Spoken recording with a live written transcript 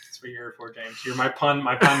what you're here for, James. You're my pun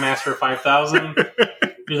master 5000.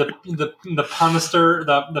 You're the Punisher,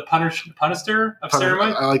 the Punisher of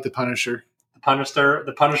ceremonies. I like the Punisher.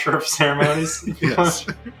 The Punisher of ceremonies. Yes.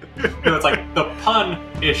 It's like the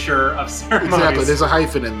Punisher of ceremonies. Exactly. There's a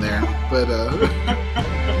hyphen in there, but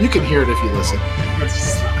you can hear it if you listen.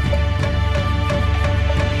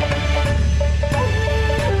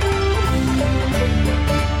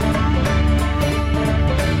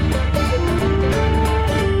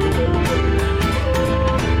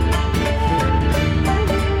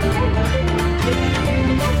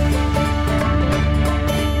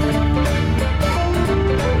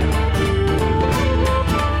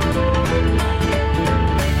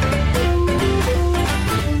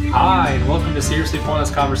 Hi, and welcome to Seriously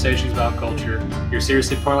Pointless Conversations About Culture, your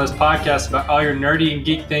Seriously Pointless podcast about all your nerdy and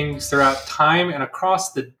geek things throughout time and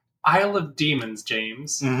across the Isle of Demons,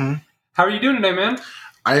 James. Mm-hmm. How are you doing today, man?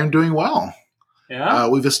 I am doing well. Yeah?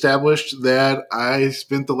 We've established that I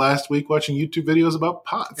spent the last week watching YouTube videos about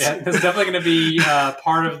pots. Yeah, this is definitely going to be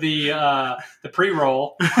part of the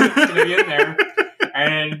pre-roll. It's going to be in there.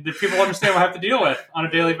 And the people understand what I have to deal with on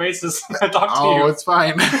a daily basis when I talk to you. Oh, it's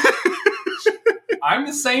fine. I'm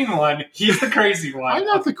the sane one. He's the crazy one. I'm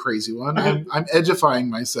not the crazy one. I'm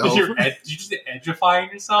edifying myself. Did you just say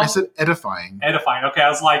edifying yourself? I said edifying. Edifying. Okay, I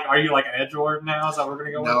was like, are you like an edgelord now? Is that what we're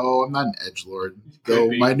going to go with? No, I'm not an edgelord.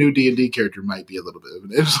 Though my new D&D character might be a little bit of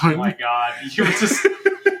an edgelord. Oh my god.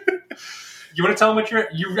 You want to tell him what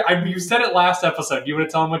you said it last episode. You want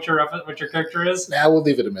to tell him what your character is? Nah, we'll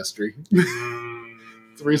leave it a mystery.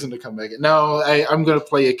 It's a reason to come back. No, I'm going to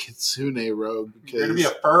play a Kitsune rogue. You're going to be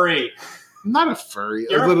a furry. I'm not a furry.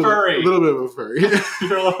 You're a furry. A little bit of a furry.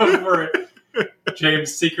 You're a little furry.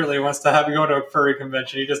 James secretly wants to have you go to a furry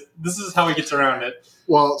convention. This is how he gets around it.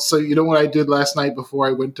 Well, so you know what I did last night before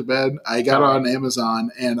I went to bed? I got on Amazon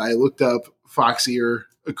and I looked up fox ear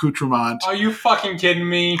accoutrement. Are you fucking kidding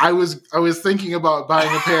me? I was thinking about buying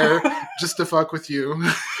a pair just to fuck with you.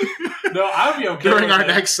 No, I would be okay during with our it.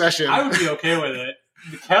 next session. I would be okay with it.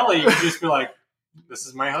 Kelly would just be like, "This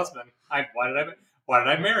is my husband. Why did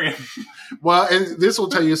I marry him?" Well, and this will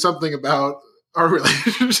tell you something about our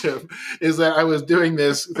relationship, is that I was doing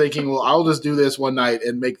this thinking, well, I'll just do this one night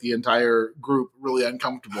and make the entire group really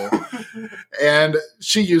uncomfortable. And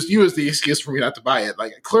she used you as the excuse for me not to buy it.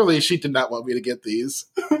 Like, clearly she did not want me to get these.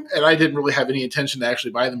 And I didn't really have any intention to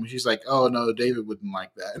actually buy them. And she's like, oh, no, David wouldn't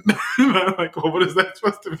like that. And I'm like, well, what is that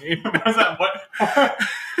supposed to mean? What is that?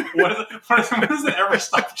 What does it ever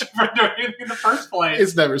stop you from doing anything in the first place?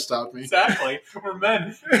 It's never stopped me. Exactly. We're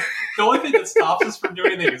men. The only thing that stops us from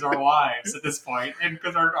doing anything is our wives at this point. And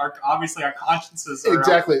because obviously our consciences are...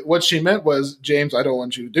 Exactly. What she meant was, James, I don't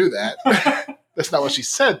want you to do that. That's not what she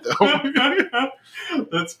said, though.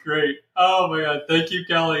 That's great. Oh, my God. Thank you,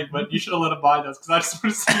 Kelly. But you should have let him buy those because I just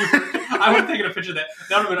want to see you. I would have taken a picture of that.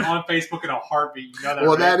 That would have been on Facebook in a heartbeat. You know that,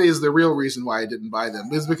 well, right? That is the real reason why I didn't buy them.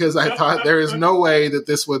 Is because I thought there is no way that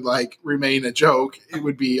this would remain a joke. It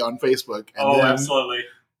would be on Facebook. And absolutely.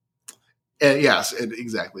 Yes,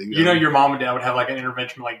 exactly. You know, your mom and dad would have an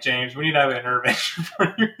intervention like, James, we need to have an intervention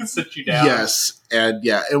for you and sit you down. Yes, and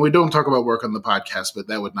we don't talk about work on the podcast, but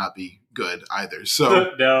that would not be good either.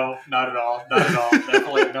 So no, not at all.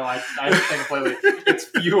 Definitely, no. I think completely. It's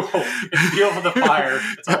fuel. It's fuel for the fire.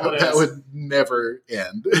 That's all it is. That would never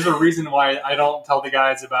end. There's a reason why I don't tell the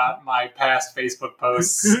guys about my past Facebook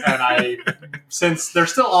posts, and since they're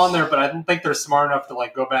still on there, but I don't think they're smart enough to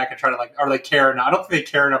go back and try to or they care enough. I don't think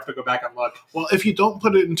they care enough to go back and look. Well, if you don't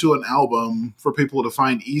put it into an album for people to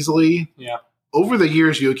find easily, over the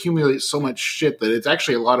years you accumulate so much shit that it's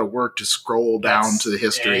actually a lot of work to scroll down to the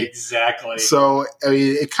history. Exactly. So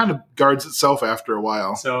it kind of guards itself after a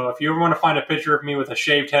while. So if you ever want to find a picture of me with a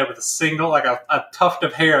shaved head with a single, a tuft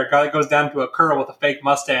of hair that goes down to a curl with a fake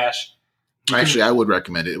mustache. Actually, I would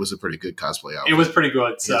recommend it. It was a pretty good cosplay outfit. It was pretty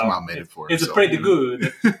good. So his mom made it for him. It's pretty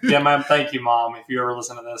good. Yeah, Mom. Thank you, Mom. If you ever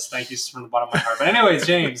listen to this, thank you from the bottom of my heart. But anyways,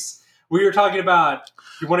 James, we were talking about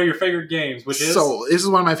one of your favorite games, which is... So this is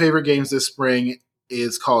one of my favorite games this spring.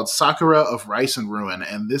 It's called Sakura of Rice and Ruin.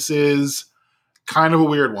 And this is kind of a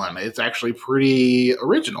weird one. It's actually pretty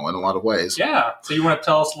original in a lot of ways. Yeah. So you want to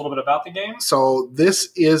tell us a little bit about the game? So this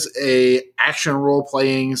is a action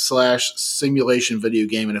role-playing / simulation video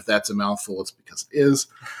game. And if that's a mouthful, it's because it is.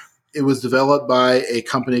 It was developed by a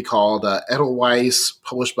company called Edelweiss,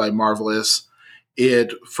 published by Marvelous.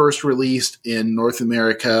 It first released in North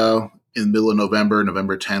America in the middle of November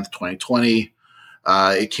 10th, 2020.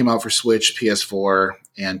 It came out for Switch, PS4,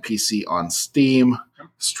 and PC on Steam.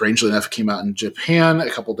 Strangely enough, it came out in Japan a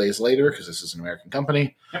couple days later because this is an American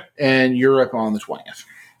company, and Europe on the 20th.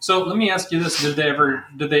 So let me ask you this: Did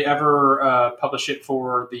they ever publish it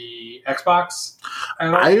for the Xbox?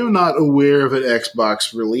 I am not aware of an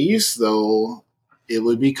Xbox release, though. It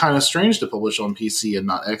would be kind of strange to publish on PC and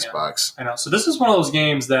not Xbox. Yeah, I know. So this is one of those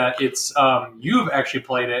games that it's you've actually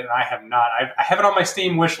played it and I have not. I have it on my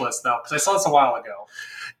Steam wish list though because I saw this a while ago.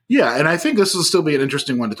 Yeah, and I think this will still be an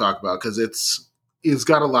interesting one to talk about because it's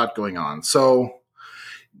got a lot going on. So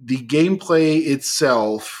the gameplay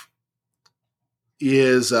itself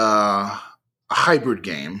is a hybrid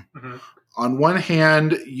game. Mm-hmm. On one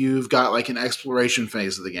hand, you've got like an exploration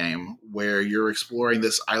phase of the game where you're exploring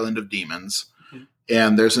this island of demons.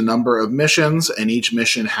 And there's a number of missions, and each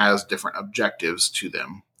mission has different objectives to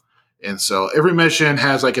them. And so every mission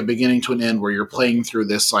has like a beginning to an end where you're playing through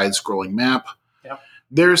this side-scrolling map. Yep.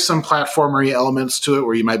 There's some platformery elements to it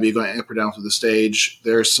where you might be going up or down through the stage.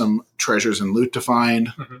 There's some treasures and loot to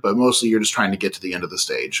find, but mostly you're just trying to get to the end of the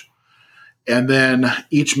stage. And then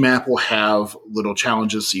each map will have little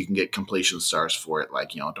challenges so you can get completion stars for it,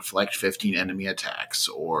 like, deflect 15 enemy attacks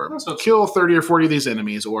or kill 30 or 40 of these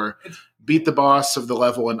enemies or beat the boss of the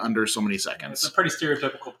level in under so many seconds. It's a pretty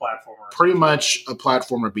stereotypical platformer. Pretty much a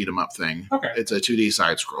platformer beat 'em up thing. Okay. It's a 2D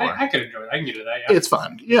side scroller. I could enjoy it. I can get to that, yeah. It's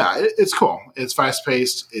fun. Yeah, it's cool. It's fast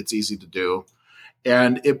paced. It's easy to do.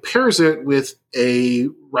 And it pairs it with a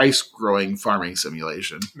rice growing farming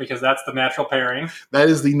simulation. Because that's the natural pairing. That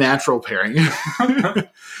is the natural pairing.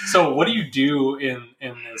 So what do you do in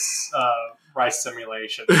this rice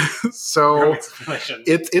simulation? So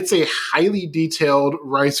it's a highly detailed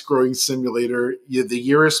rice growing simulator. The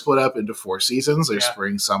year is split up into 4 seasons. There's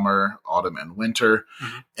spring, summer, autumn, and winter.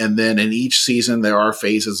 Mm-hmm. And then in each season, there are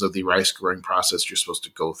phases of the rice growing process you're supposed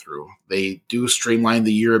to go through. They do streamline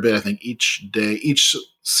the year a bit. I think each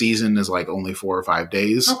season is like only 4 or 5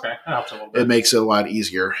 days. Okay, that helps a little bit. It makes it a lot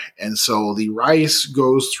easier. And so the rice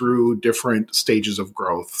goes through different stages of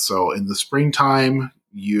growth. So in the springtime,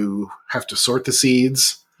 you have to sort the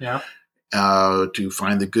seeds to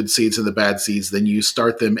find the good seeds and the bad seeds. Then you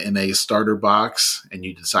start them in a starter box, and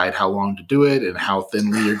you decide how long to do it and how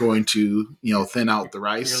thinly you're going to, thin out the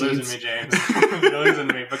rice seeds. You're losing me, James. You're losing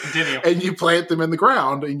me, but continue. And you plant them in the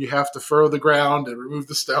ground, and you have to furrow the ground and remove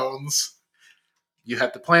the stones. You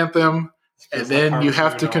have to plant them. And then you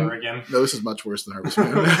have to no, this is much worse than Harvest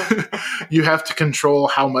Moon. You have to control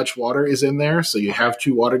how much water is in there. So you have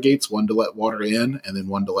 2 water gates, one to let water in and then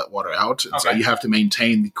one to let water out. And so you have to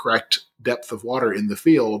maintain the correct depth of water in the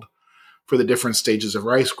field for the different stages of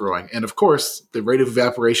rice growing. And of course, the rate of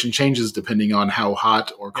evaporation changes depending on how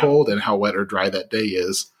hot or cold and how wet or dry that day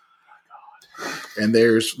is. And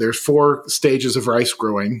there's 4 stages of rice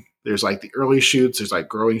growing. There's like the early shoots, there's like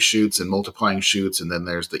growing shoots and multiplying shoots, and then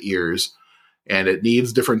there's the ears. And it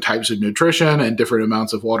needs different types of nutrition and different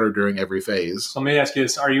amounts of water during every phase. So let me ask you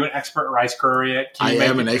this. Are you an expert rice grower yet? I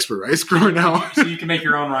am an expert rice grower now. So you can make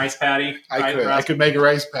your own rice patty? I could make a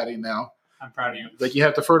rice patty now. I'm proud of you. Like, you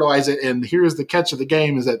have to fertilize it, and here's the catch of the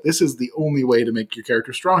game is that this is the only way to make your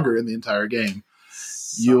character stronger in the entire game.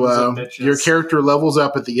 Your character levels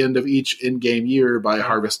up at the end of each in-game year by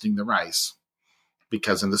harvesting the rice.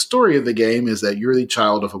 Because in the story of the game is that you're the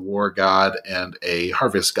child of a war god and a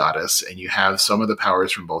harvest goddess, and you have some of the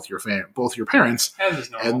powers from both your parents.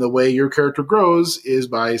 And the way your character grows is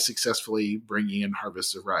by successfully bringing in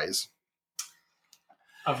harvests of rice.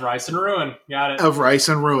 Of rice and ruin. Got it. Of rice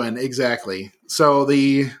and ruin, exactly. So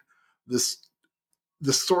the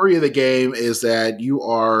story of the game is that you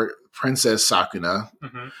are Princess Sakuna.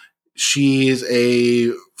 Mm-hmm. She's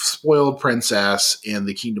a spoiled princess in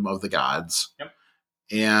the kingdom of the gods. Yep.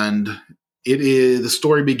 And the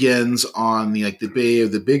story begins on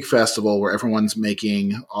the big festival where everyone's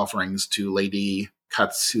making offerings to Lady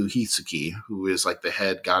Katsuhitsuki, who is like the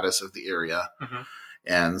head goddess of the area. Mm-hmm.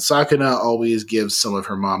 And Sakuna always gives some of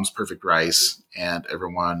her mom's perfect rice, and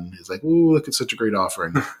everyone is like, "Ooh, look at such a great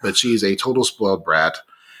offering." But she's a total spoiled brat.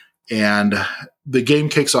 And the game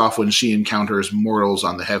kicks off when she encounters mortals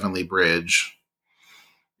on the Heavenly Bridge,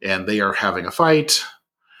 and they are having a fight,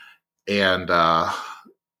 and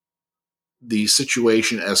the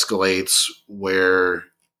situation escalates where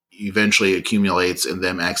eventually accumulates in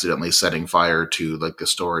them accidentally setting fire to like the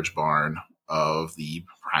storage barn of the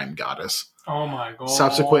prime goddess. Oh my god.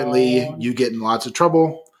 Subsequently, you get in lots of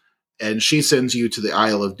trouble, and she sends you to the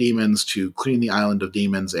Isle of Demons to clean the island of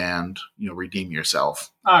demons and, redeem yourself.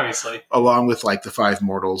 Obviously. Along with like the 5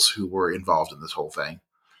 mortals who were involved in this whole thing.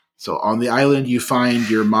 So on the island, you find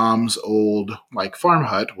your mom's old like farm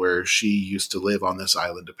hut where she used to live on this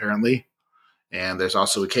island, apparently. And there's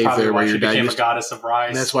also a cave there where your dad became a goddess of rice.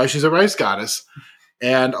 And that's why she's a rice goddess.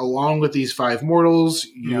 And along with these 5 mortals,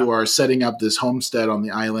 you Yeah. are setting up this homestead on the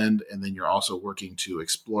island, and then you're also working to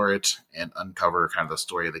explore it and uncover kind of the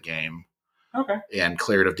story of the game Okay. and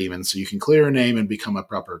clear it of demons so you can clear a name and become a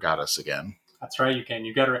proper goddess again. That's right. You can.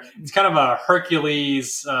 You got to. It's kind of a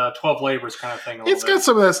Hercules 12 labors kind of thing. It's got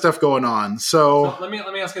some of that stuff going on. So let me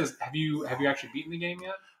ask you this: Have you actually beaten the game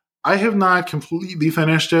yet? I have not completely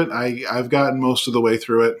finished it. I've gotten most of the way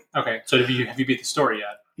through it. Okay. So have you beat the story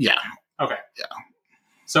yet? Yeah. Okay. Yeah.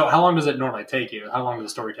 So how long does it normally take you? How long does the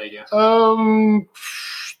story take you?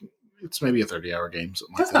 It's maybe a 30-hour game,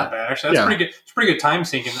 something That's like not that. bad, actually. That's pretty good. It's pretty good time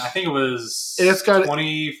sinking. I think it was It's got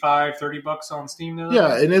 $25-$30 on Steam now.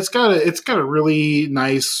 Yeah, and it's got a really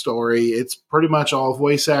nice story. It's pretty much all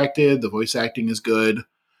voice acted. The voice acting is good.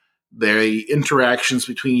 The interactions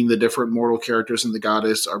between the different mortal characters and the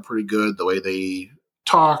goddess are pretty good. The way they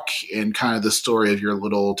talk and kind of the story of your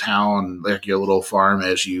little town, like your little farm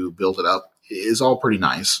as you build it up, is all pretty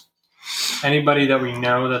nice. Anybody that we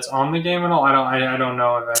know that's on the game at all? I don't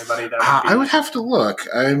know of anybody that. I would have to look.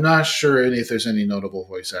 I'm not sure if there's any notable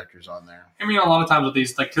voice actors on there. I mean, a lot of times with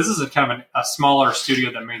these, like, this is a kind of a smaller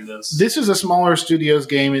studio that made this. This is a smaller studio's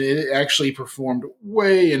game, and it actually performed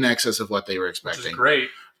way in excess of what they were expecting. Which is great.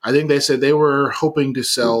 I think they said they were hoping to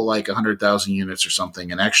sell like 100,000 units or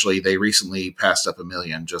something, and actually they recently passed up 1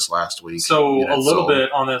 million just last week. So a little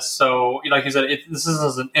bit on this. So, like you said, this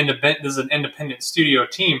is an independent studio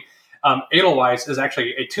team. Edelweiss is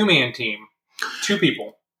actually a 2-man team. 2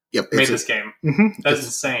 people made this game. Mm-hmm. That's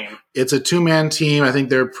insane. It's a 2-man team. I think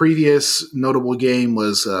their previous notable game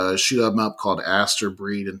was a shoot 'em up called Aster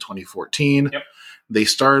Breed in 2014. Yep. They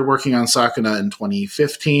started working on Sakuna in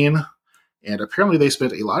 2015. And apparently they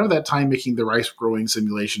spent a lot of that time making the rice growing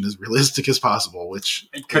simulation as realistic as possible, which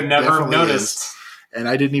I could never have noticed. And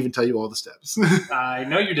I didn't even tell you all the steps. I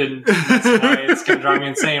know you didn't. That's why it's going to drive me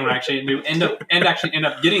insane when I actually end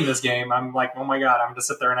up getting this game. I'm like, oh my God, I'm going to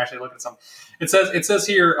sit there and actually look at something. It says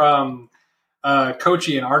here,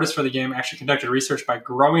 Kochi, an artist for the game, actually conducted research by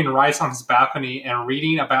growing rice on his balcony and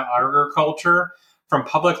reading about agriculture from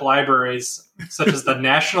public libraries such as the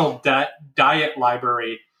National Diet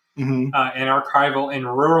Library. Mm-hmm. And archival in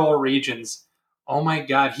rural regions. Oh my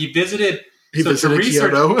God. He visited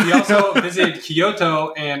Kyoto. He also visited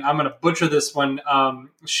Kyoto, and I'm going to butcher this one,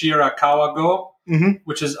 Shirakawa-go,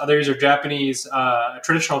 which is, these are Japanese,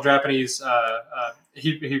 traditional Japanese,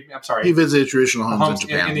 I'm sorry. He visited traditional homes in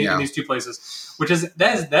Japan. In these 2 places, which is,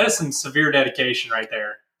 that is some severe dedication right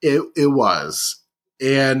there. It was.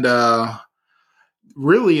 And,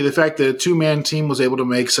 really, the fact that a 2-man team was able to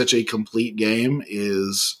make such a complete game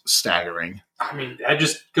is staggering. I mean, that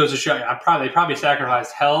just goes to show you. They probably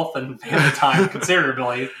sacrificed health and family time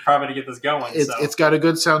considerably probably to get this going. It's got a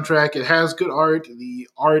good soundtrack. It has good art. The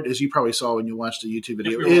art, as you probably saw when you watched the YouTube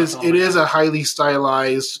video, is a highly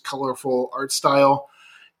stylized, colorful art style.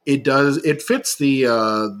 It fits the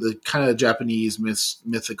kind of Japanese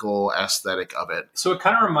mythical aesthetic of it. So it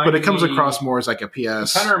kind of reminds me... But it comes across more as like a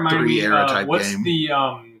PS3 era type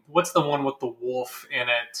game. What's the one with the wolf in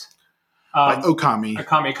it? Like Okami. It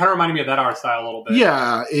kind of reminded me of that art style a little bit.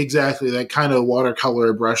 Yeah, exactly. That kind of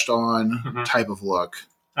watercolor brushed on type of look.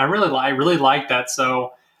 I really like that.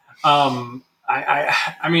 So, I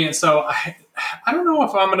don't know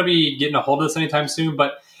if I'm going to be getting a hold of this anytime soon,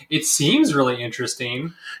 but it seems really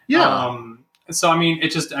interesting. Yeah. So, I mean,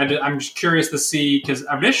 I'm just curious to see, because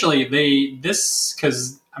initially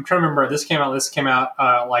because I'm trying to remember, this came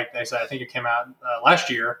out, like they said, I think it came out last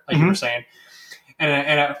year, like you were saying.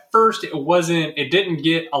 And at first it didn't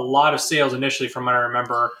get a lot of sales initially from what I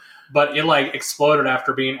remember, but it like exploded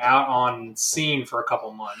after being out on scene for a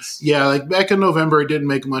couple months. Yeah, like back in November, it didn't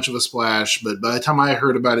make much of a splash, but by the time I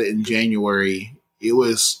heard about it in January,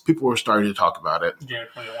 people were starting to talk about it. January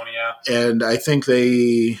 2021, yeah. And I think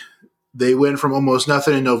they went from almost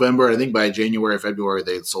nothing in November. I think by January, February,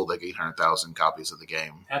 they had sold like 800,000 copies of the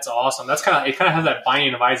game. That's awesome. It kind of has that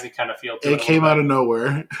Binding of Isaac kind of feel to it. It came out of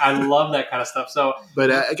nowhere. I love that kind of stuff. So,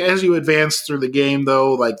 but as you advance through the game,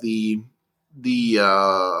 though, like the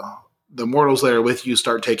mortals that are with you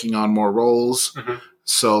start taking on more roles. Mm-hmm.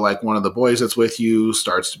 So, like one of the boys that's with you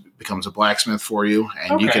becomes a blacksmith for you,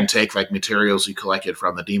 and you can take like materials you collected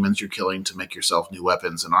from the demons you're killing to make yourself new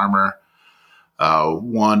weapons and armor.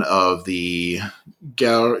 One of the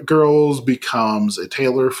girls becomes a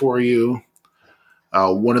tailor for you.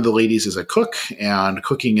 One of the ladies is a cook, and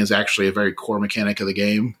cooking is actually a very core mechanic of the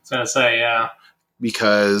game. I was going to say, yeah.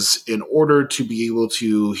 Because in order to be able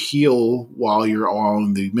to heal while you're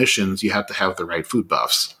on the missions, you have to have the right food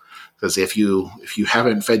buffs. Because if you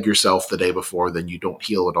haven't fed yourself the day before, then you don't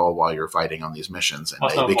heal at all while you're fighting on these missions, and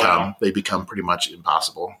they become pretty much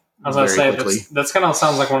impossible. I was going to say, quickly. that's kind of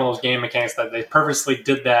sounds like one of those game mechanics that they purposely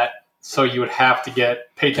did that so you would have to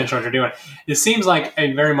pay attention to what you're doing. It seems like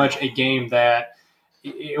very much a game that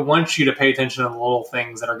it wants you to pay attention to the little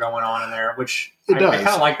things that are going on in there, which I kind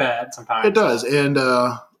of like that sometimes. It does. And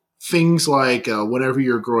things like whenever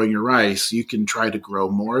you're growing your rice, you can try to grow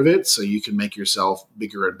more of it so you can make yourself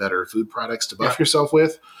bigger and better food products to buff yourself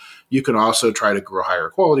with. You can also try to grow higher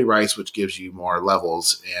quality rice, which gives you more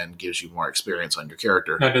levels and gives you more experience on your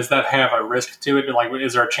character. Now, does that have a risk to it? Like,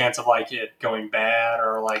 is there a chance of like it going bad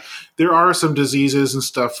or like? There are some diseases and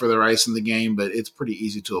stuff for the rice in the game, but it's pretty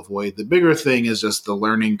easy to avoid. The bigger thing is just the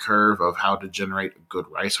learning curve of how to generate a good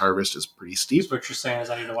rice harvest is pretty steep. So what you're saying is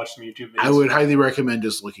I need to watch some YouTube videos. I would highly recommend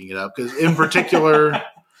just looking it up because in particular,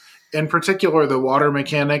 the water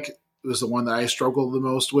mechanic was the one that I struggled the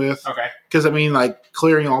most with. Okay. Because, I mean, like,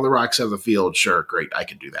 clearing all the rocks out of the field, sure, great, I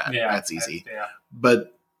can do that. Yeah, that's easy.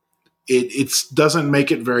 But it doesn't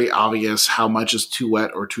make it very obvious how much is too wet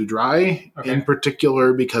or too dry, in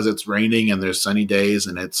particular because it's raining and there's sunny days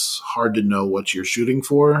and it's hard to know what you're shooting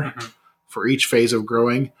for each phase of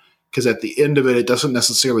growing. Because at the end of it, it doesn't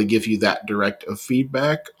necessarily give you that direct of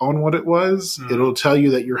feedback on what it was. It'll tell you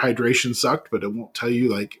that your hydration sucked, but it won't tell you,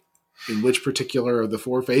 like, in which particular of the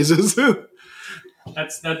 4 phases.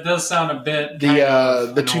 That does sound a bit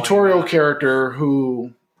the tutorial character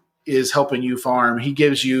who is helping you farm, he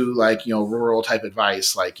gives you like, rural type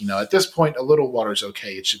advice. Like, at this point, a little water's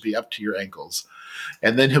okay. It should be up to your ankles.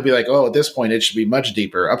 And then he'll be like, oh, at this point, it should be much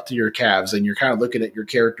deeper, up to your calves. And you're kind of looking at your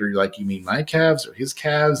character. You're like, you mean my calves or his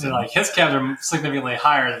calves? And like, his calves are significantly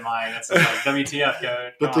higher than mine. It's like WTF,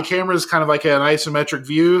 code. But the camera's kind of like an isometric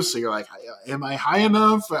view. So you're like, am I high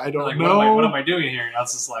enough? I don't know. What am I doing here?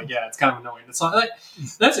 It's just like, it's kind of annoying. It's like,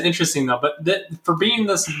 that's interesting, though. But for being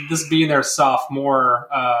this being their sophomore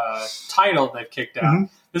title they've kicked out,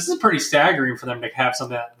 this is pretty staggering for them to have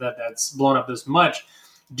something that's blown up this much.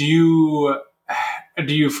 Do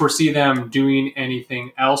you foresee them doing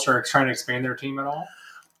anything else or trying to expand their team at all?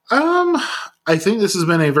 I think this has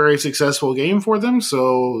been a very successful game for them,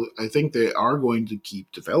 so I think they are going to keep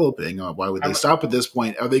developing. Why would they stop at this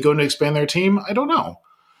point? Are they going to expand their team? I don't know.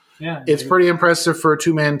 Yeah, it's pretty impressive for a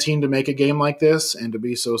 2-man team to make a game like this and to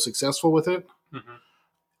be so successful with it.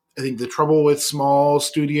 I think the trouble with small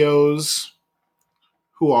studios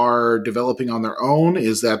who are developing on their own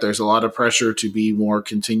is that there's a lot of pressure to be more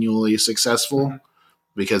continually successful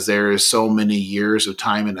because there is so many years of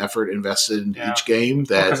time and effort invested in each game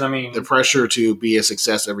that the pressure to be a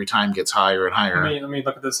success every time gets higher and higher. Let me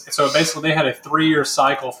look at this. So basically they had a 3-year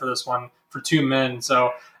cycle for this one for 2 men.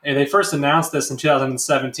 So they first announced this in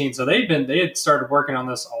 2017. So they had started working on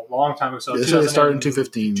this a long time ago. So they started in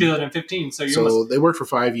 2015. So they worked for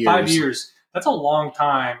 5 years. 5 years. That's a long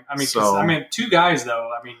time. I mean, 2 guys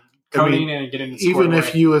though. I mean, coding and getting even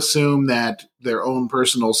if you assume that their own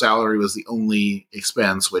personal salary was the only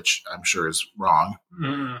expense, which I'm sure is wrong.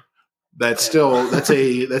 That's still that's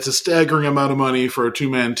a staggering amount of money for a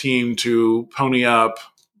 2-man team to pony up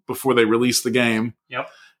before they release the game. Yep.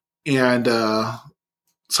 And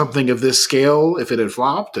something of this scale, if it had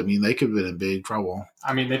flopped, I mean, they could have been in big trouble.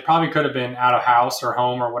 I mean, they probably could have been out of house or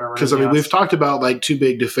home or whatever. Because, we've talked about, like, Too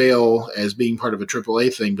Big to Fail as being part of a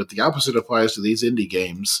AAA thing, but the opposite applies to these indie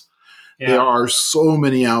games. Yeah. There are so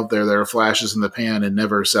many out there that are flashes in the pan and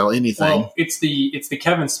never sell anything. Well, it's the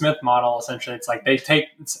Kevin Smith model, essentially. It's like they take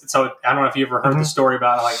 – so I don't know if you ever heard the story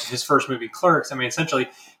about, like, his first movie, Clerks. I mean, essentially,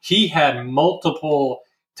 he had multiple –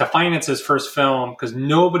 to finance his first film because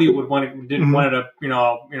nobody wanted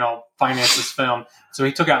to finance this film. So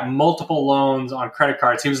he took out multiple loans on credit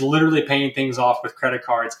cards. He was literally paying things off with credit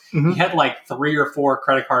cards. He had like 3 or 4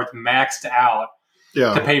 credit cards maxed out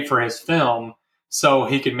to pay for his film so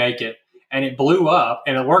he could make it. And it blew up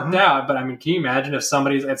and it worked out. But I mean, can you imagine if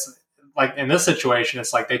it's like in this situation,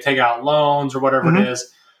 it's like they take out loans or whatever it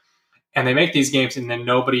is. And they make these games, and then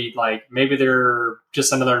nobody, like, maybe they're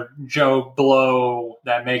just another Joe Blow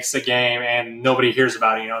that makes a game, and nobody hears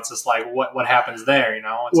about it. It's just like, what happens there?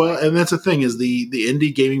 And that's the thing is the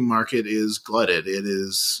indie gaming market is glutted. It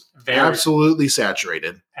is absolutely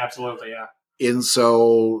saturated. Absolutely, yeah. And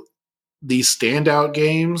so these standout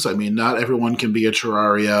games, I mean, not everyone can be a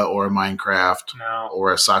Terraria or a Minecraft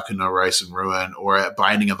or a Sakuna Rise and Ruin or a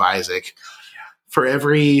Binding of Isaac. For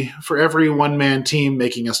every 1-man team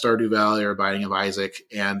making a Stardew Valley or Binding of Isaac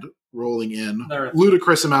and rolling in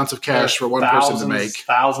ludicrous amounts of cash for one person to make.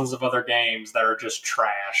 Thousands of other games that are just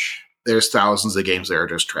trash. There's thousands of games that are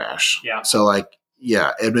just trash. Yeah. So,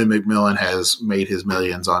 Edmund McMillan has made his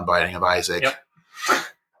millions on Binding of Isaac. Yep.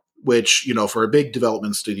 which, for a big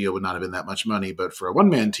development studio would not have been that much money, but for a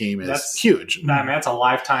one-man team is huge. I mean, that's a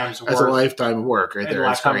lifetime's work. That's a lifetime of work right there.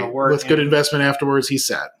 It's great. With good investment afterwards, he's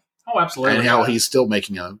set. Oh, absolutely. And hell, he's still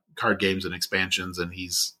making card games and expansions, and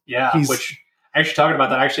he's which actually talking about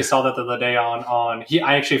that, I actually saw that the other day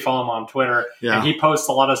I actually follow him on Twitter, and he posts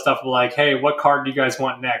a lot of stuff like, hey, what card do you guys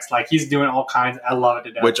want next? Like, he's doing all kinds. I love it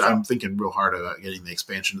to death. Which I'm thinking real hard about getting the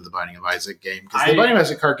expansion of the Binding of Isaac game, because the Binding of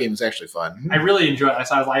Isaac card game is actually fun. I really enjoy it.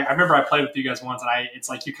 So I remember I played with you guys once, and it's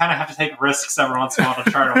like you kind of have to take risks every once in a while to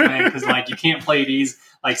try to win, because like you can't play these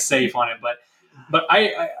like safe on it. But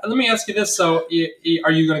I let me ask you this: so,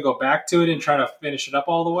 are you going to go back to it and try to finish it up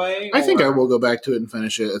all the way? I think I will go back to it and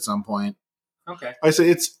finish it at some point. Okay. I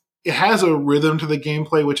say it has a rhythm to the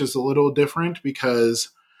gameplay, which is a little different because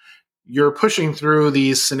you're pushing through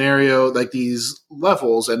these these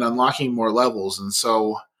levels and unlocking more levels. And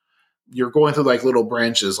so you're going through like little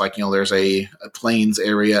branches, like, there's a plains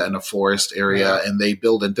area and a forest area, and they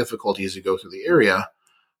build in difficulty as you go through the area.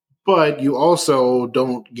 But you also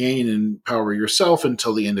don't gain in power yourself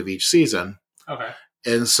until the end of each season. Okay.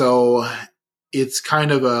 And so it's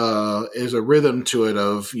kind of there's a rhythm to it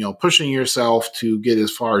of, pushing yourself to get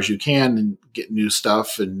as far as you can and get new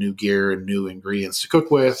stuff and new gear and new ingredients to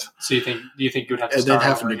cook with. So do you think you would have to and start then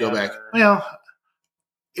having to go back? Or? Well,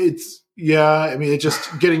 it's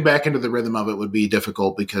just getting back into the rhythm of it would be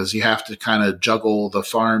difficult because you have to kind of juggle the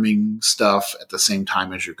farming stuff at the same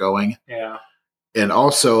time as you're going. Yeah. And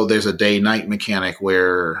also there's a day-night mechanic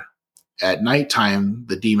where at nighttime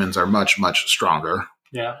the demons are much, much stronger.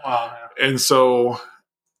 Yeah. Wow. Yeah. And so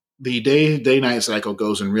the day-night cycle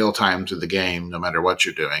goes in real time to the game, no matter what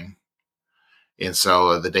you're doing. And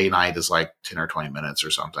so the day-night is like 10 or 20 minutes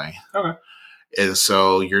or something. Okay. And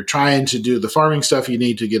so you're trying to do the farming stuff you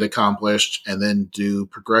need to get accomplished and then do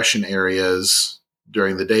progression areas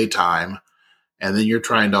during the daytime. And then you're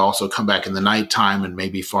trying to also come back in the nighttime and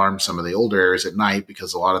maybe farm some of the older areas at night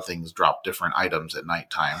because a lot of things drop different items at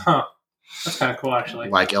nighttime. Huh. That's kind of cool, actually.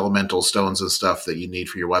 Like elemental stones and stuff that you need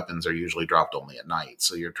for your weapons are usually dropped only at night.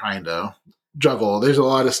 So you're trying to juggle. There's a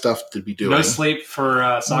lot of stuff to be doing. No sleep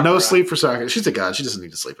for Sakura. No sleep for Sakura. She's a god. She doesn't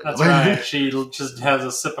need to sleep. That's right. She just has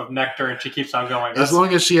a sip of nectar and she keeps on going. As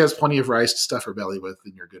long as she has plenty of rice to stuff her belly with,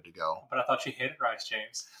 then you're good to go. But I thought she hated rice,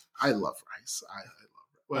 James. I love rice.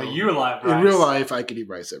 Well, you like rice. In real life, I could eat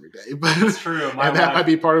rice every day. But that's true. And that might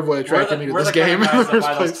be part of what attracted me to this game. We're the kind of guys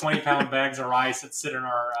that buy those 20-pound bags of rice that sit in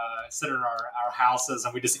our houses,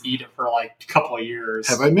 and we just eat it for like a couple of years.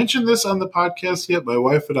 Have I mentioned this on the podcast yet? My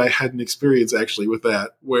wife and I had an experience actually with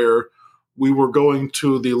that, where we were going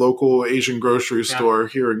to the local Asian grocery store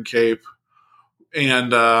here in Cape,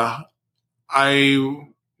 and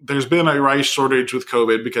there's been a rice shortage with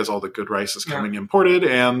COVID because all the good rice is coming imported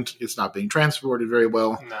and it's not being transported very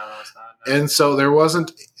well. No, it's not. No. And so there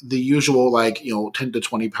wasn't the usual 10 to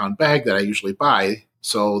 20 pound bag that I usually buy.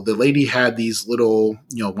 So the lady had these little,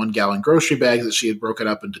 1 gallon grocery bags that she had broken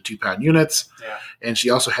up into 2 pound units. Yeah. And she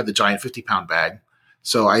also had the giant 50 pound bag.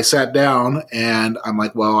 So I sat down and I'm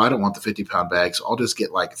like, well, I don't want the 50 pound bags. So I'll just get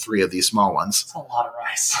 3 of these small ones. That's a lot of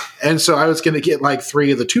rice. And so I was going to get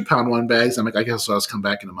 3 of the 2 pound one bags. I'm like, I guess I'll just come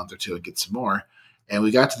back in a month or two and get some more. And we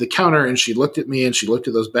got to the counter and she looked at me and she looked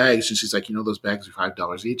at those bags and she's like, those bags are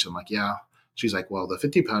 $5 each. I'm like, yeah. She's like, well, the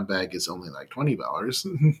 50 pound bag is only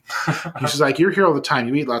 $20. She's like, you're here all the time.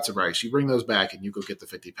 You eat lots of rice. You bring those back and you go get the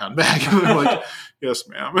 50 pound bag. And I'm like, yes,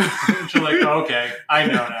 ma'am. She's like, okay, I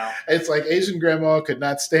know now. It's like Asian grandma could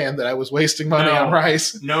not stand that I was wasting money on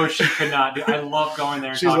rice. No, she could not. I love going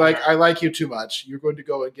there. And she's like, I like you too much. You're going to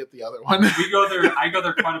go and get the other one. We go there. I go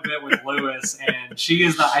there quite a bit with Lewis, and she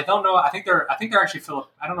is I don't know. I think they're actually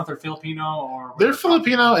I don't know if they're Filipino or. They're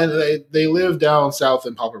Filipino, and they live down south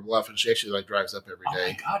in Poplar Bluff, and she actually drives up every day. Oh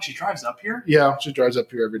my god, she drives up here? Yeah, she drives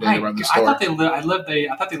up here every day to run the store. I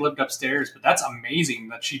thought they lived upstairs, but that's amazing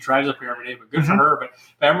that she drives up here every day. But good for her. But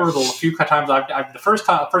I remember the few times the first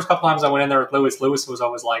couple times I went in there with Lewis. Lewis was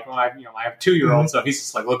always like, well, I have a 2-year-old, so he's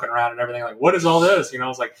just looking around and everything, like, what is all this? I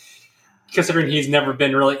was like, considering he's never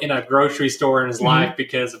been really in a grocery store in his life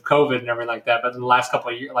because of COVID and everything like that. But in the last couple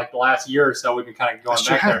of years, the last year or so, we've been kind of going back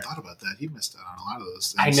there. I hadn't thought about that. He missed out on a lot of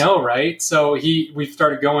those things. I know, right? So we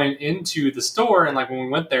started going into the store, and when we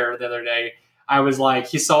went there the other day, I was like,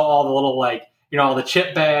 he saw all the little all the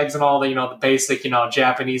chip bags and all the the basic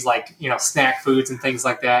Japanese snack foods and things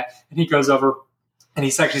like that, and he goes over. And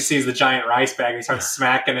he actually sees the giant rice bag and he starts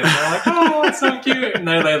smacking it. And they're like, "Oh, it's so cute!" And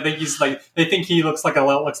they think he looks like a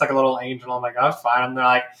little angel. I'm like, "Oh, fine." And they're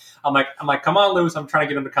like, "I'm like, come on, Lewis. I'm trying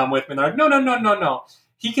to get him to come with me." And they're like, "No.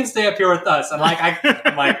 He can stay up here with us." And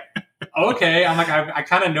I'm like, "Okay." I'm like, I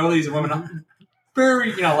kind of know these women.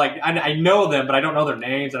 very, like I know them, but I don't know their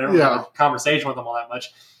names. And I don't have a conversation with them all that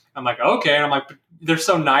much. I'm like, okay. And I'm like, they're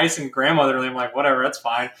so nice and grandmotherly. I'm like, whatever, that's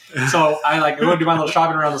fine. So I like go do my little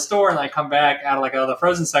shopping around the store and I come back out of the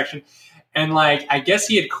frozen section. And like, I guess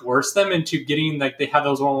he had coerced them into getting they have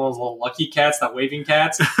those one of those little lucky cats, that waving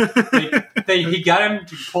cats. He got him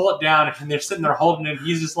to pull it down and they're sitting there holding it. And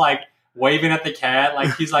he's just like waving at the cat.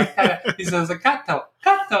 Like he's like, he says, "Gato,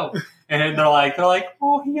 gato." And they're like,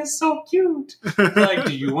 oh, he is so cute. They're like,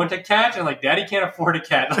 do you want a cat? And like, Daddy can't afford a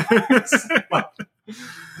cat.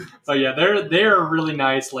 So yeah, they're really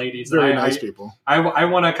nice ladies. Very nice people. I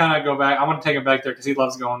want to kind of go back. I want to take him back there because he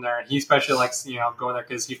loves going there, and he especially likes going there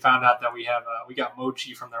because he found out that we got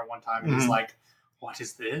mochi from there one time, and he's like, "What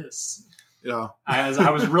is this?" Yeah,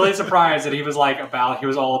 I was really surprised that he was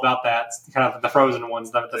all about that kind of the frozen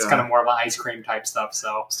ones. That's kind of more of an ice cream type stuff.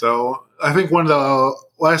 So I think one of the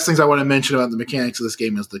last things I want to mention about the mechanics of this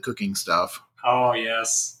game is the cooking stuff. Oh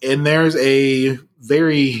yes, and there's a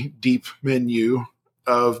very deep menu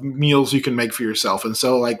of meals you can make for yourself, and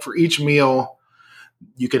so like for each meal,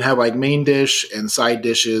 you can have like main dish and side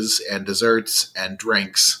dishes and desserts and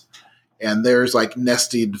drinks. And there's like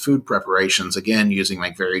nested food preparations, again, using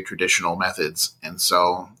like very traditional methods. And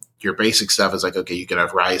so your basic stuff is like, okay, you can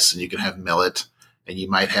have rice and you can have millet and you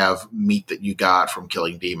might have meat that you got from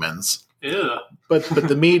killing demons. Ew.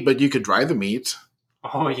 But you could dry the meat.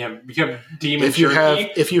 Oh yeah, you have demon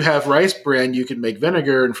jerky. If you have rice bran, you can make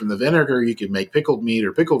vinegar, and from the vinegar you can make pickled meat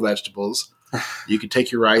or pickled vegetables. You could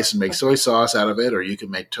take your rice and make soy sauce out of it, or you can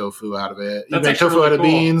make tofu out of it. You can make tofu out of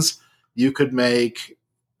beans. You could make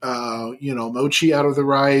mochi out of the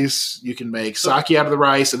rice. You can make sake out of the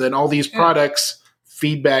rice, and then all these products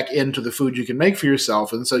feed back into the food you can make for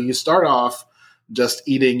yourself. And so you start off just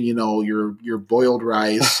eating, your boiled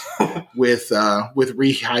rice with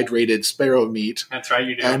rehydrated sparrow meat. That's right,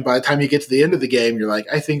 you do. And by the time you get to the end of the game, you're like,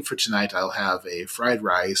 I think for tonight I'll have a fried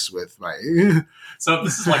rice with my. So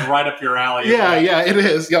this is like right up your alley. Yeah, it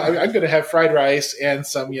is. Yeah, I'm going to have fried rice and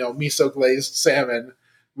some, miso glazed salmon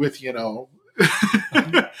with,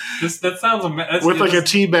 that sounds amazing. With like a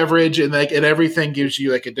tea beverage and everything gives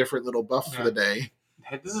you like a different little buff for the day.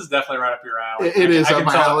 This is definitely right up your alley. It is up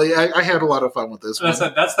my alley. I had a lot of fun with this one.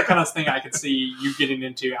 That's the kind of thing I could see you getting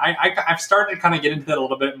into. I've started to kind of get into that a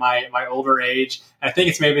little bit in my older age. And I think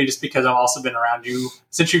it's maybe just because I've also been around you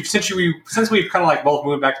since we've kind of like both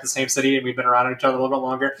moved back to the same city and we've been around each other a little bit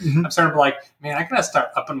longer. Mm-hmm. I'm starting to be like, man, I gotta start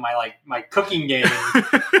upping my cooking game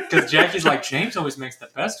because Jackie's like, James always makes the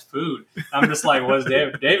best food. And I'm just like, what is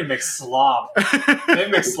David? David makes slob.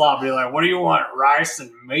 David makes slob. You're like, what do you want? Rice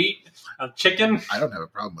and meat? Chicken? I don't have a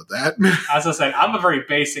problem with that. As I said, I'm a very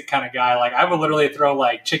basic kind of guy. Like I would literally throw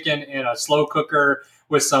like chicken in a slow cooker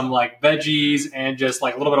with some like veggies and just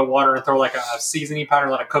like a little bit of water and throw like a seasoning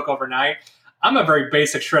powder, let it cook overnight. I'm a very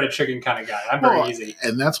basic shredded chicken kind of guy. I'm very easy.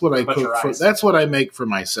 And that's what I cook that's what I make for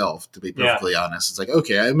myself, to be perfectly honest. It's like,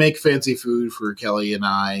 okay, I make fancy food for Kelly and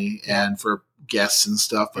I and for guests and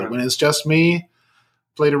stuff, but when it's just me,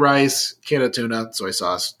 plate of rice, can of tuna, soy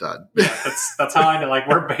sauce, done. Yeah, that's how I know. Like,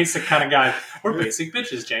 we're basic kind of guys. We're basic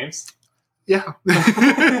bitches, James. Yeah.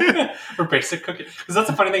 We're basic cooking. Because that's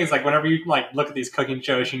the funny thing is, like, whenever you like look at these cooking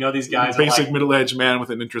shows, these guys basic are like, middle-aged man with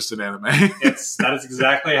an interest in anime. That is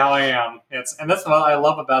exactly how I am. And that's what I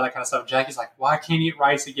love about that kind of stuff. Jackie's like, well, I can't eat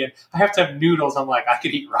rice again. I have to have noodles. I'm like, I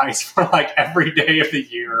could eat rice for like every day of the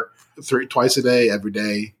year. Twice a day, every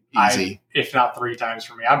day, easy. If not 3 times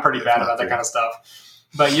for me. I'm pretty bad about that kind of stuff.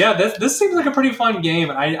 But yeah, this seems like a pretty fun game,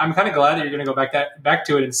 and I'm kind of glad that you're going to go back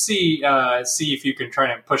to it and see if you can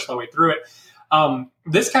try and push the way through it.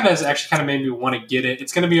 This kind of has actually kind of made me want to get it.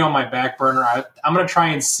 It's going to be on my back burner. I'm going to try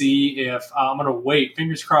and see if I'm going to wait.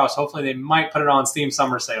 Fingers crossed. Hopefully, they might put it on Steam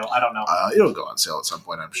Summer Sale. I don't know. It'll go on sale at some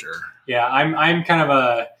point, I'm sure. Yeah, I'm kind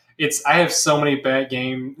of I have so many bad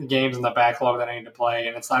games in the backlog that I need to play,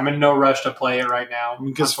 and I'm in no rush to play it right now.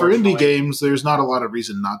 Because for indie games, there's not a lot of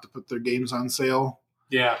reason not to put their games on sale.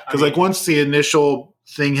 Yeah, because like once the initial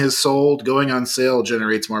thing has sold, going on sale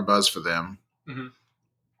generates more buzz for them. Mm-hmm.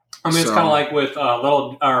 I mean, it's kind of like with the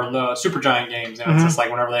Supergiant games, and it's just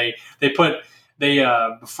like whenever they put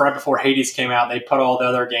right before Hades came out, they put all the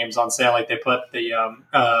other games on sale. Like they put the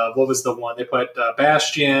what was the one they put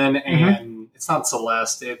Bastion, and it's not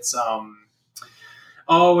Celeste. It's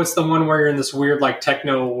Oh, it's the one where you're in this weird like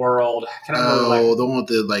techno world. Can I remember? The one with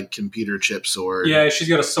the like computer chip sword. Yeah, she's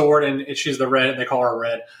got a sword and she's the red. They call her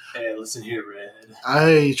Red. Hey, listen here, Red.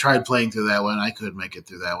 I tried playing through that one. I couldn't make it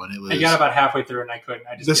through that one. I got about halfway through and I couldn't.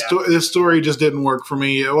 The story just didn't work for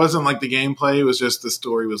me. It wasn't like the gameplay. It was just the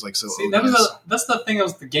story was like so. See, that's the thing.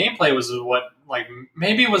 Was the gameplay was what like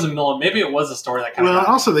maybe it was maybe it was a story that kind of. Well,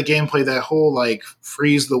 also the gameplay, that whole like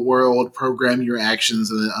freeze the world, program your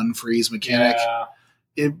actions, and then unfreeze mechanic. Yeah.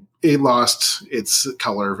 It lost its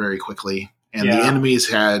color very quickly, and the enemies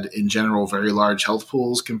had in general very large health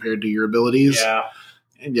pools compared to your abilities. Yeah.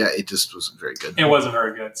 And yeah, it just wasn't very good. It wasn't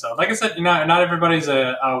very good. So, like I said, not everybody's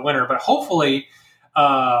a winner, but hopefully,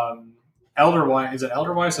 Elderweiss is it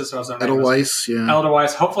Elderweiss? Edelweiss, yeah.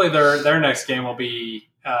 Elderweiss. Hopefully, their next game will be.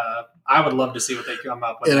 I would love to see what they come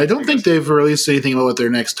up with. And I don't think they've released anything about what their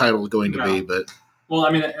next title is going to be, but. Well, I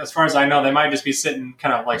mean, as far as I know, they might just be sitting,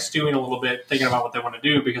 kind of like stewing a little bit, thinking about what they want to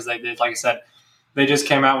do because they did, like I said, they just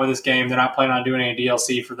came out with this game. They're not planning on doing any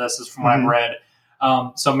DLC for this, is from what I've read.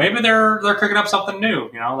 So maybe they're cooking up something new.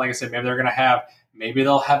 Like I said, maybe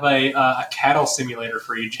they'll have a cattle simulator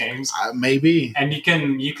for you, James. Maybe, and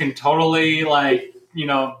you can totally like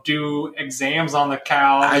do exams on the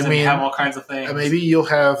cows and have all kinds of things. Maybe you'll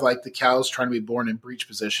have like the cows trying to be born in breech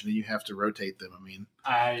position and you have to rotate them.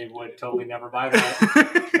 I would totally never buy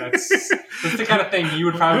that. That's the kind of thing you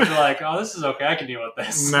would probably be like, oh, this is okay. I can deal with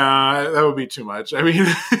this. Nah, that would be too much. It'd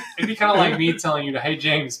be kind of like me telling you to, hey,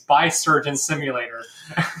 James, buy Surgeon Simulator.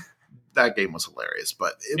 That game was hilarious,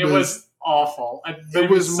 but it was awful. It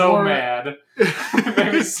was so mad. It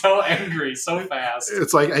made me so angry so fast.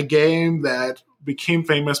 It's like a game that became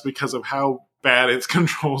famous because of how bad its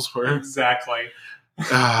controls were. Exactly.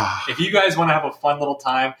 If you guys want to have a fun little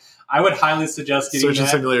time, I would highly suggest getting Surgeon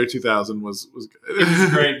Simulator 2000 was good. It was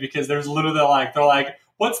great because there's literally they're like,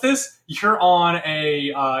 what's this? You're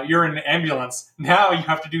in an ambulance. Now you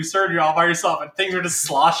have to do surgery all by yourself, and things are just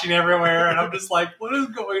sloshing everywhere. And I'm just like, what is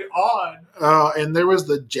going on? And there was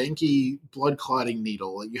the janky blood clotting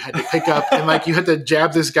needle that you had to pick up, and like you had to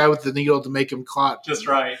jab this guy with the needle to make him clot. Just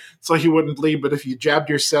right, so he wouldn't bleed. But if you jabbed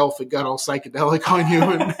yourself, it got all psychedelic on you.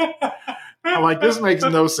 And I'm like, this makes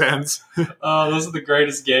no sense. Those are the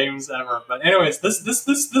greatest games ever. But anyways,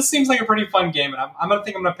 this seems like a pretty fun game, and I'm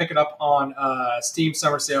gonna pick it up on Steam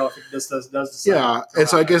Summer Sale if this does. Yeah, and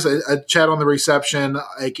so I guess a chat on the reception,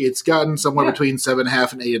 like it's gotten somewhere between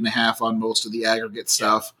 7.5 and 8.5 on most of the aggregate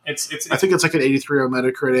stuff. I think it's like an 83 on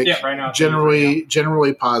Metacritic. Yeah, right now.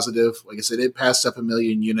 Generally positive. Like I said, it passed up 1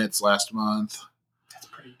 million units last month. That's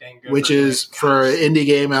pretty dang good. Which is for an indie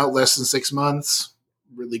game out less than 6 months.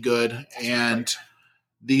 Really good, and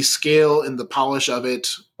the scale and the polish of it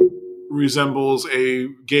resembles a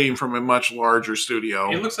game from a much larger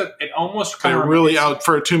studio. It looks like it almost kind of really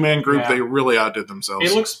for a 2-man group. Yeah. They really outdid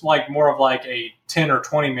themselves. It looks like more of like a 10 or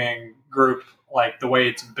 20-man group, like the way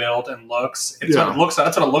it's built and looks. That's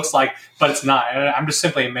what it looks like, but it's not. I'm just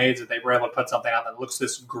simply amazed that they were able to put something out that looks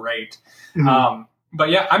this great. Mm-hmm. But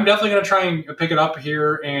yeah, I'm definitely going to try and pick it up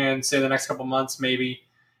here and say the next couple months, maybe.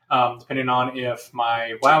 Depending on if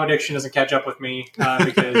my WoW addiction doesn't catch up with me,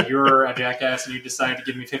 because you're a jackass and you decide to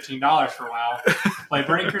give me $15 for WoW, play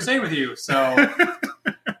Burning Crusade with you. So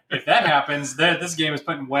if that happens, this game is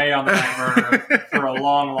putting way on the back burner for a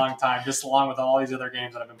long, long time, just along with all these other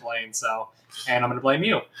games that I've been playing. So, and I'm going to blame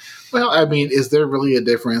you. Well, I mean, is there really a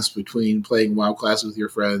difference between playing WoW class with your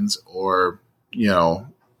friends or,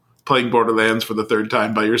 playing Borderlands for the 3rd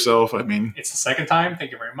time by yourself? I mean, it's the 2nd time.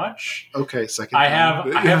 Thank you very much. Okay, 2nd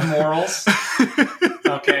time. I have morals.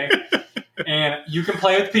 Okay, and you can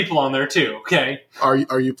play with people on there too. Okay. Are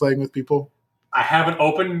you playing with people? I have an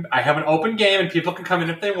open game, and people can come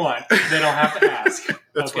in if they want. They don't have to ask.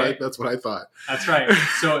 That's right. That's what I thought. That's right.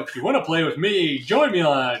 So if you want to play with me, join me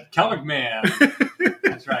on Comic Man.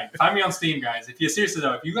 That's right. Find me on Steam, guys. If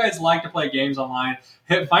you guys like to play games online,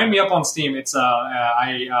 find me up on Steam. It's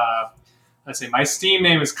let's see, my Steam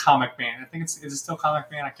name is Comic Man. I think is it still Comic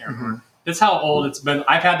Man? I can't remember. Mm-hmm. That's how old it's been.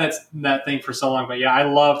 I've had that thing for so long, but yeah, I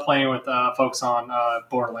love playing with folks on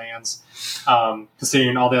Borderlands.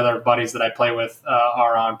 Considering all the other buddies that I play with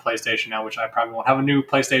are on PlayStation now, which I probably won't have a new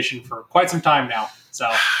PlayStation for quite some time now.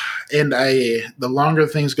 So, and the longer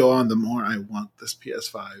things go on, the more I want this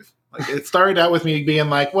PS5. Like it started out with me being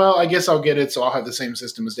like, well, I guess I'll get it, so I'll have the same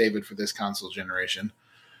system as David for this console generation.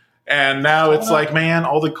 And now it's like, man,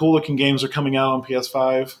 all the cool looking games are coming out on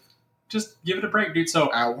PS5. just give it a break, dude. So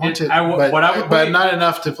I want it, but not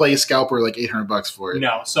enough to play scalper like $800 for it.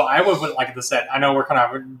 No, so I would, like I said, I know we're kind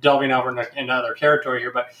of delving over into other territory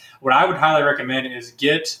here, but what I would highly recommend is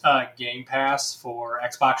get Game Pass for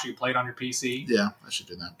Xbox you played on your PC. Yeah, I should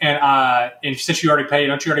do that. And since you already pay,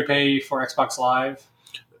 don't you already pay for Xbox Live?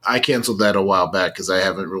 I canceled that a while back because I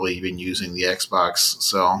haven't really been using the Xbox.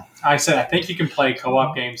 So I said I think you can play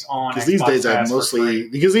co-op games on Xbox. These days Pass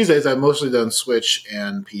I've mostly done Switch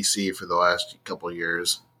and PC for the last couple of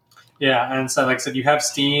years. Yeah, and so like I said, you have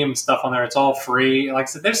Steam stuff on there. It's all free. Like I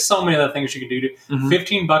said, there's so many other things you can do.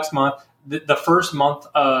 $15 a month. The first month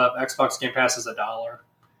of Xbox Game Pass is $1.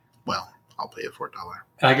 Well, I'll pay it for $1.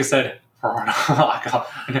 Like I said,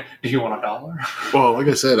 do you want $1? Well, like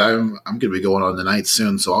I said, I'm going to be going on the night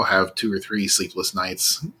soon, so I'll have 2 or 3 sleepless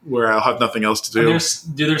nights where I'll have nothing else to do.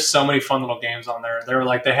 There's so many fun little games on there. They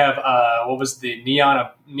have what was the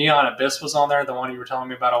Neon Abyss was on there, the one you were telling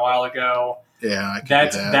me about a while ago. Yeah,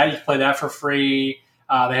 that you can play that for free.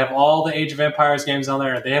 They have all the Age of Empires games on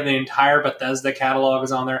there. They have the entire Bethesda catalog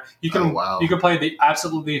is on there. You can play the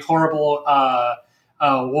absolutely horrible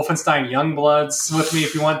Wolfenstein Youngbloods with me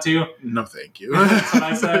if you want to. No, thank you. That's what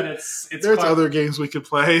I said. It's there's other games we could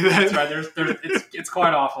play. That's right. It's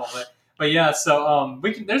quite awful, but yeah. So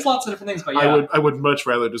there's lots of different things. But yeah, I would much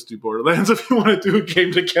rather just do Borderlands if you want to do a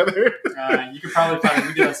game together. You could probably find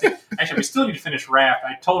we do that same. Actually, we still need to finish Raft.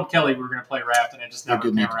 I told Kelly we were going to play Raft, and it just never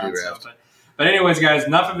came around. But anyways, guys,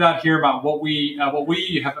 enough about here about what we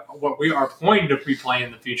are pointing to be playing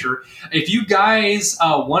in the future. If you guys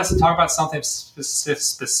want us to talk about something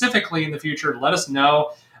specifically in the future, let us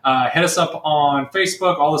know. Hit us up on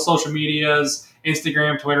Facebook, all the social medias,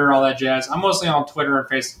 Instagram, Twitter, all that jazz. I'm mostly on Twitter and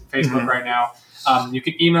Facebook right now. You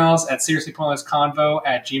can email us at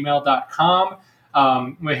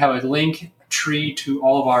seriouslypointlessconvo@gmail.com. We have a link tree to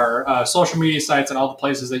all of our social media sites and all the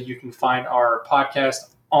places that you can find our podcast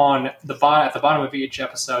at the bottom of each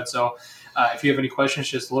episode. So if you have any questions,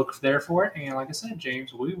 just look there for it. And like I said,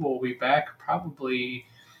 James, we will be back probably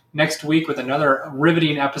next week with another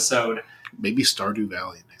riveting episode. Maybe Stardew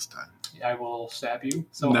Valley next time. I will stab you.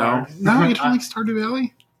 No, you don't like Stardew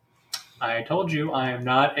Valley? I told you I am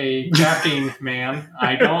not a crafting man.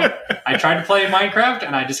 I tried to play Minecraft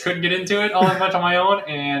and I just couldn't get into it all that much on my own.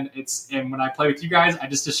 And when I play with you guys, I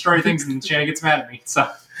just destroy things and Shannon gets mad at me. So.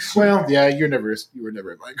 Well, yeah, you were never a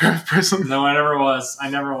Minecraft person. No, I never was. I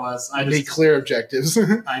need clear objectives.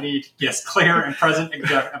 I need clear and present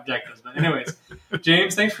objectives. But anyways,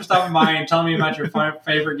 James, thanks for stopping by and telling me about your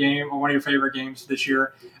favorite game or one of your favorite games this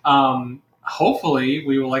year. Hopefully,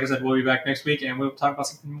 we will, like I said, we'll be back next week and we'll talk about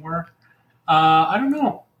something more. I don't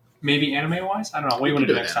know. Maybe anime-wise? I don't know. What do you want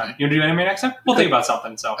to do next time? You want to do anime next time? We'll think about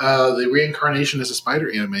something. So, the Reincarnation as a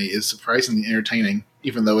Spider anime is surprisingly entertaining,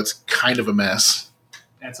 even though it's kind of a mess.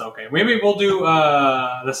 That's okay. Maybe we'll do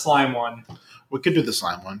the slime one. We could do the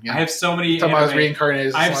slime one. Yeah. I have so many.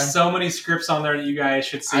 Reincarnated I have so many scripts on there that you guys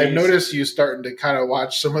should see. I've noticed you starting to kind of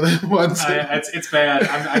watch some of the ones. It's bad.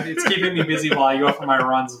 It's keeping me busy while I go for my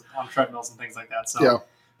runs on treadmills and things like that. So, yeah.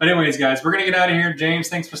 But anyways, guys, we're gonna get out of here. James,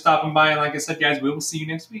 thanks for stopping by. And like I said, guys, we will see you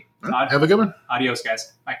next week. Have a good one. Adios,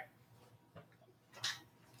 guys. Bye.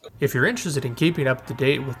 If you're interested in keeping up to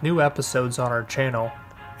date with new episodes on our channel,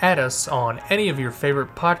 add us on any of your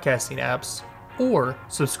favorite podcasting apps, or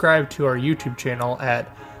subscribe to our YouTube channel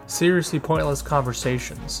at Seriously Pointless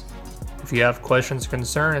Conversations. If you have questions or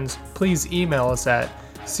concerns, please email us at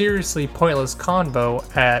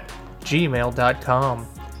seriouslypointlessconvo@gmail.com.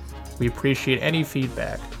 We appreciate any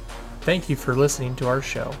feedback. Thank you for listening to our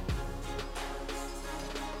show.